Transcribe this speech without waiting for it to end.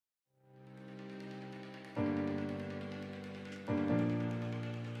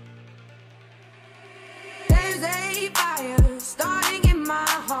a fire starting in my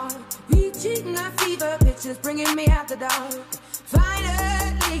heart, reaching a fever pitch is bringing me out the dark.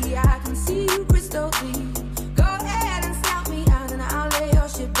 Finally, I can see you crystal clear. Go ahead and scout me out and I'll lay your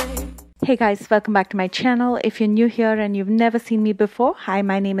shit bare. Hey guys, welcome back to my channel. If you're new here and you've never seen me before, hi,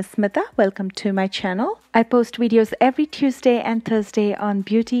 my name is Smita. Welcome to my channel. I post videos every Tuesday and Thursday on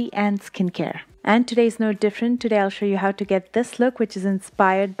beauty and skincare. And today is no different. Today I'll show you how to get this look, which is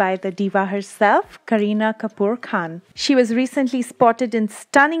inspired by the diva herself, Kareena Kapoor Khan. She was recently spotted in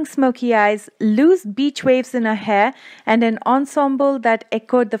stunning smoky eyes, loose beach waves in her hair, and an ensemble that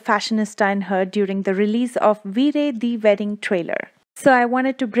echoed the fashionista in her during the release of Veere Di Wedding trailer. So I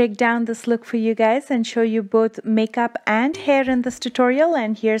wanted to break down this look for you guys and show you both makeup and hair in this tutorial,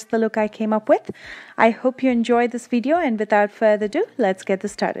 and here's the look I came up with. I hope you enjoyed this video, and without further ado, let's get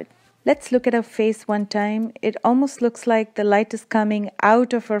this started. Let's look at her face one time. It almost looks like the light is coming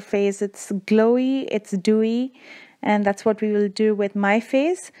out of her face. It's glowy, it's dewy, and that's what we will do with my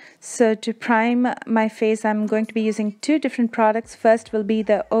face. So to prime my face, I'm going to be using two different products. First will be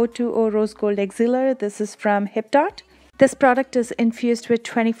the O2O Rose Gold Exhilar. This is from HipDot. This product is infused with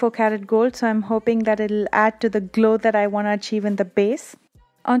 24 karat gold, so I'm hoping that it'll add to the glow that I want to achieve in the base.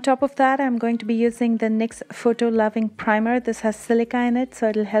 On top of that, I'm going to be using the NYX Photo Loving Primer. This has silica in it, so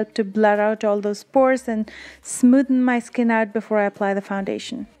it'll help to blur out all those pores and smoothen my skin out before I apply the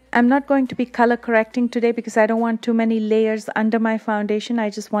foundation. I'm not going to be color correcting today because I don't want too many layers under my foundation. I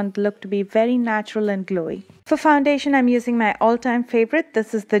just want the look to be very natural and glowy. For foundation, I'm using my all-time favorite.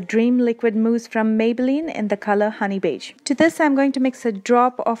 This is the Dream Liquid Mousse from Maybelline in the color Honey Beige. To this, I'm going to mix a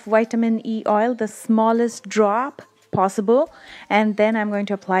drop of vitamin E oil, the smallest drop possible, and then I'm going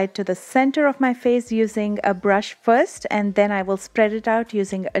to apply it to the center of my face using a brush first, and then I will spread it out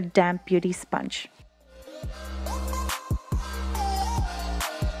using a damp beauty sponge.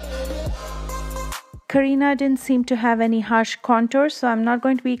 Kareena didn't seem to have any harsh contours, so I'm not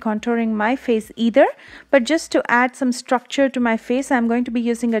going to be contouring my face either. But just to add some structure to my face, I'm going to be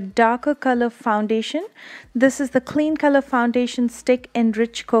using a darker color foundation. This is the Clean Color Foundation Stick in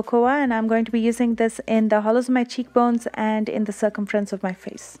Rich Cocoa, and I'm going to be using this in the hollows of my cheekbones and in the circumference of my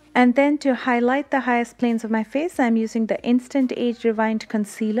face. And then to highlight the highest planes of my face, I'm using the Instant Age Rewind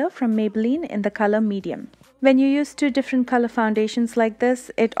Concealer from Maybelline in the color Medium. When you use two different color foundations like this,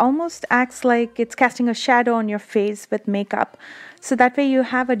 it almost acts like it's casting a shadow on your face with makeup. So that way you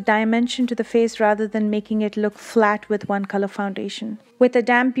have a dimension to the face rather than making it look flat with one color foundation. With a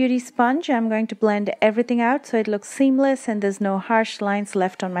damp beauty sponge, I'm going to blend everything out so it looks seamless and there's no harsh lines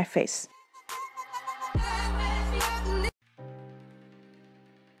left on my face.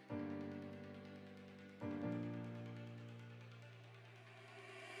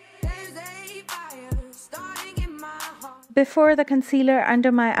 Before the concealer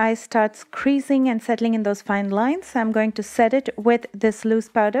under my eyes starts creasing and settling in those fine lines, I'm going to set it with this loose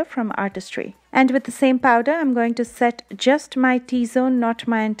powder from Artistry. And with the same powder, I'm going to set just my T-zone, not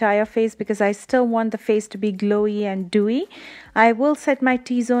my entire face, because I still want the face to be glowy and dewy. I will set my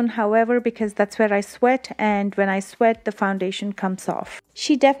T-zone, however, because that's where I sweat, and when I sweat, the foundation comes off.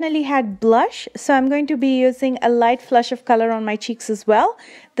 She definitely had blush, so I'm going to be using a light flush of color on my cheeks as well.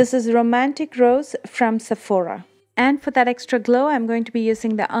 This is Romantic Rose from Sephora. And for that extra glow, I'm going to be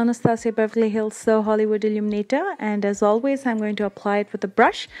using the Anastasia Beverly Hills So Hollywood Illuminator. And as always, I'm going to apply it with a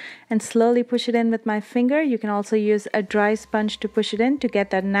brush and slowly push it in with my finger. You can also use a dry sponge to push it in to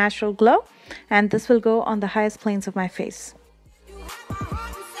get that natural glow. And this will go on the highest planes of my face.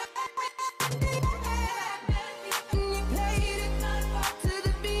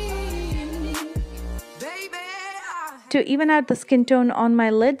 To even out the skin tone on my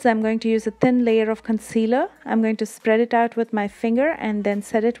lids, I'm going to use a thin layer of concealer. I'm going to spread it out with my finger and then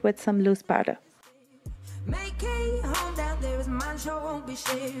set it with some loose powder.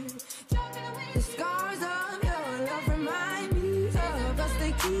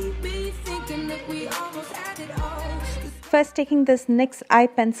 First, taking this NYX eye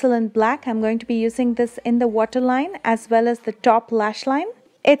pencil in black, I'm going to be using this in the waterline as well as the top lash line.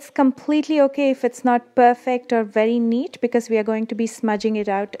 It's completely okay if it's not perfect or very neat because we are going to be smudging it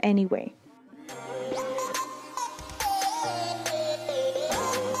out anyway.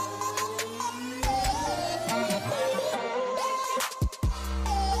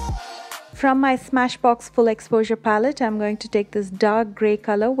 From my Smashbox Full Exposure palette, I'm going to take this dark gray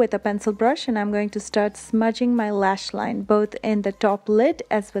color with a pencil brush and I'm going to start smudging my lash line, both in the top lid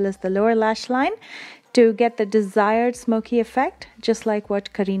as well as the lower lash line, to get the desired smoky effect, just like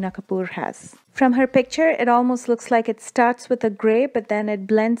what Kareena Kapoor has. From her picture, it almost looks like it starts with a gray, but then it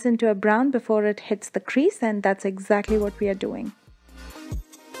blends into a brown before it hits the crease, and that's exactly what we are doing.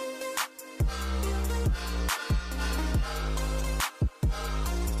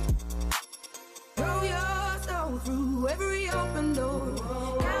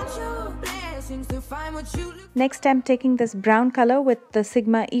 find what you look. Next, I'm taking this brown color with the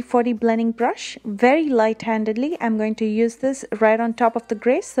Sigma E40 blending brush. Very light-handedly, I'm going to use this right on top of the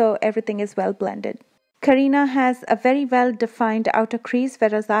gray so everything is well blended. Kareena has a very well-defined outer crease,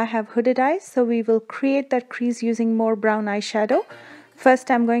 whereas I have hooded eyes, so we will create that crease using more brown eyeshadow.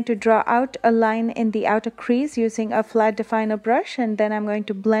 First, I'm going to draw out a line in the outer crease using a flat definer brush, and then I'm going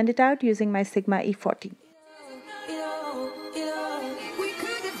to blend it out using my Sigma E40.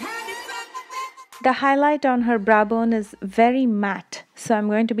 The highlight on her brow bone is very matte, so I'm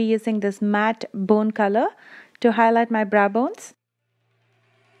going to be using this matte bone color to highlight my brow bones.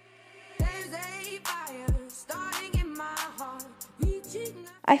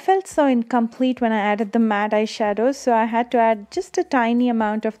 I felt so incomplete when I added the matte eyeshadow, so I had to add just a tiny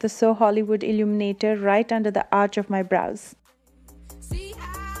amount of the So Hollywood illuminator right under the arch of my brows.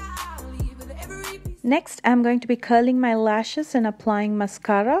 Next, I'm going to be curling my lashes and applying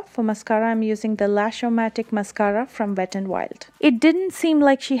mascara. For mascara, I'm using the Lash-O-Matic mascara from Wet n Wild. It didn't seem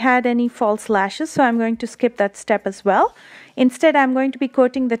like she had any false lashes, so I'm going to skip that step as well. Instead, I'm going to be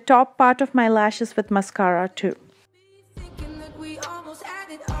coating the top part of my lashes with mascara too.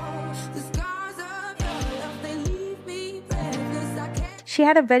 She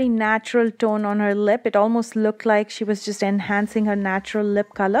had a very natural tone on her lip. It almost looked like she was just enhancing her natural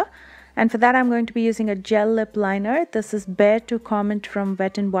lip color. And for that, I'm going to be using a gel lip liner. This is Bear to Comment from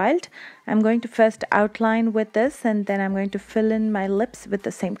Wet n Wild. I'm going to first outline with this, and then I'm going to fill in my lips with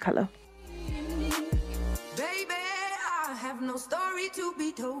the same color. Baby, I have no story to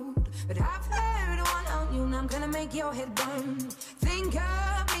be told, but I've heard one on you, and I'm gonna make your head burn. Think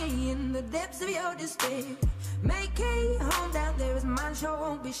of me in the depths of your despair. Make a home down there as mine sure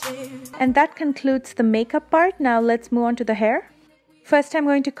won't be shared. And that concludes the makeup part. Now let's move on to the hair. First, I'm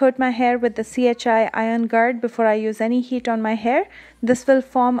going to coat my hair with the CHI Iron Guard before I use any heat on my hair. This will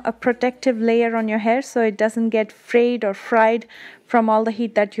form a protective layer on your hair so it doesn't get frayed or fried from all the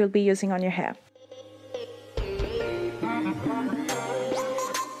heat that you'll be using on your hair.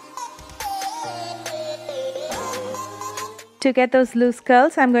 To get those loose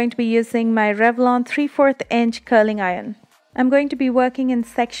curls, I'm going to be using my Revlon 3/4 inch curling iron. I'm going to be working in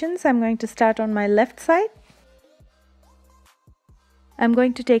sections. I'm going to start on my left side. I'm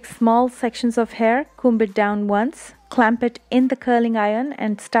going to take small sections of hair, comb it down once, clamp it in the curling iron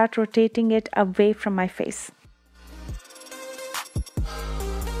and start rotating it away from my face.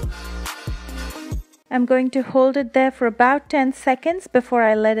 I'm going to hold it there for about 10 seconds before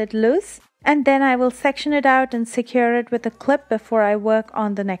I let it loose, and then I will section it out and secure it with a clip before I work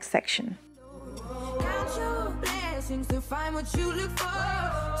on the next section. Count your blessings to find what you look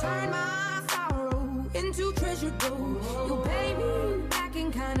for. Turn my sorrow into treasure gold. You pay me back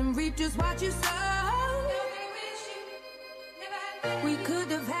in kind and reap just what you sow. We could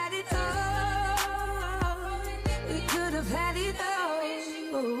have had it all. We could have had it all.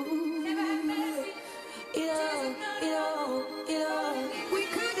 We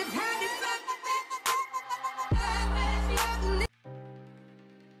could have had it all.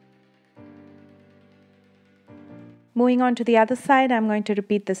 Moving on to the other side, I'm going to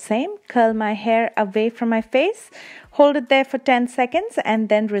repeat the same. Curl my hair away from my face, hold it there for 10 seconds and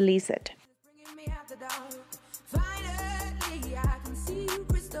then release it.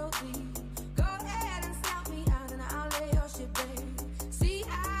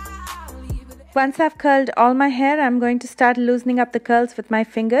 Once I've curled all my hair, I'm going to start loosening up the curls with my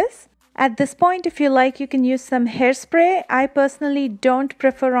fingers. At this point, if you like, you can use some hairspray. I personally don't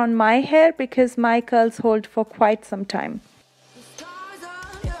prefer on my hair because my curls hold for quite some time.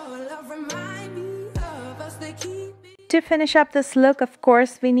 To finish up this look, of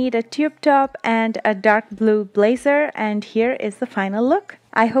course, we need a tube top and a dark blue blazer, and here is the final look.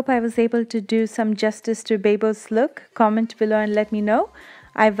 I hope I was able to do some justice to Bebo's look. Comment below and let me know.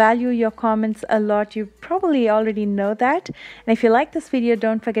 I value your comments a lot. You probably already know that. And if you like this video,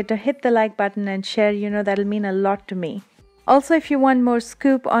 don't forget to hit the like button and share. You know that'll mean a lot to me. Also, if you want more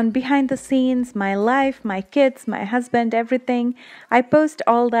scoop on behind the scenes, my life, my kids, my husband, everything, I post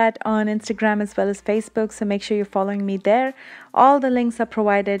all that on Instagram as well as Facebook, so make sure you're following me there. All the links are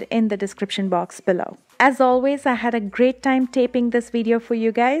provided in the description box below. As always, I had a great time taping this video for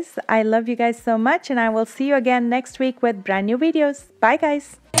you guys. I love you guys so much, and I will see you again next week with brand new videos. Bye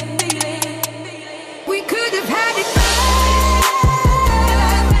guys. We could have had it.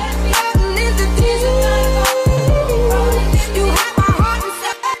 You had my heart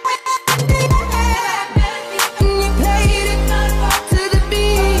and you played it to the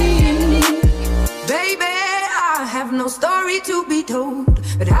beat. Baby, I have no story to be told,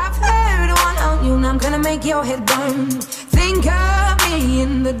 but I've heard one on you, and I'm gonna make your head burn. Think of me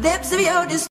in the depths of your despair.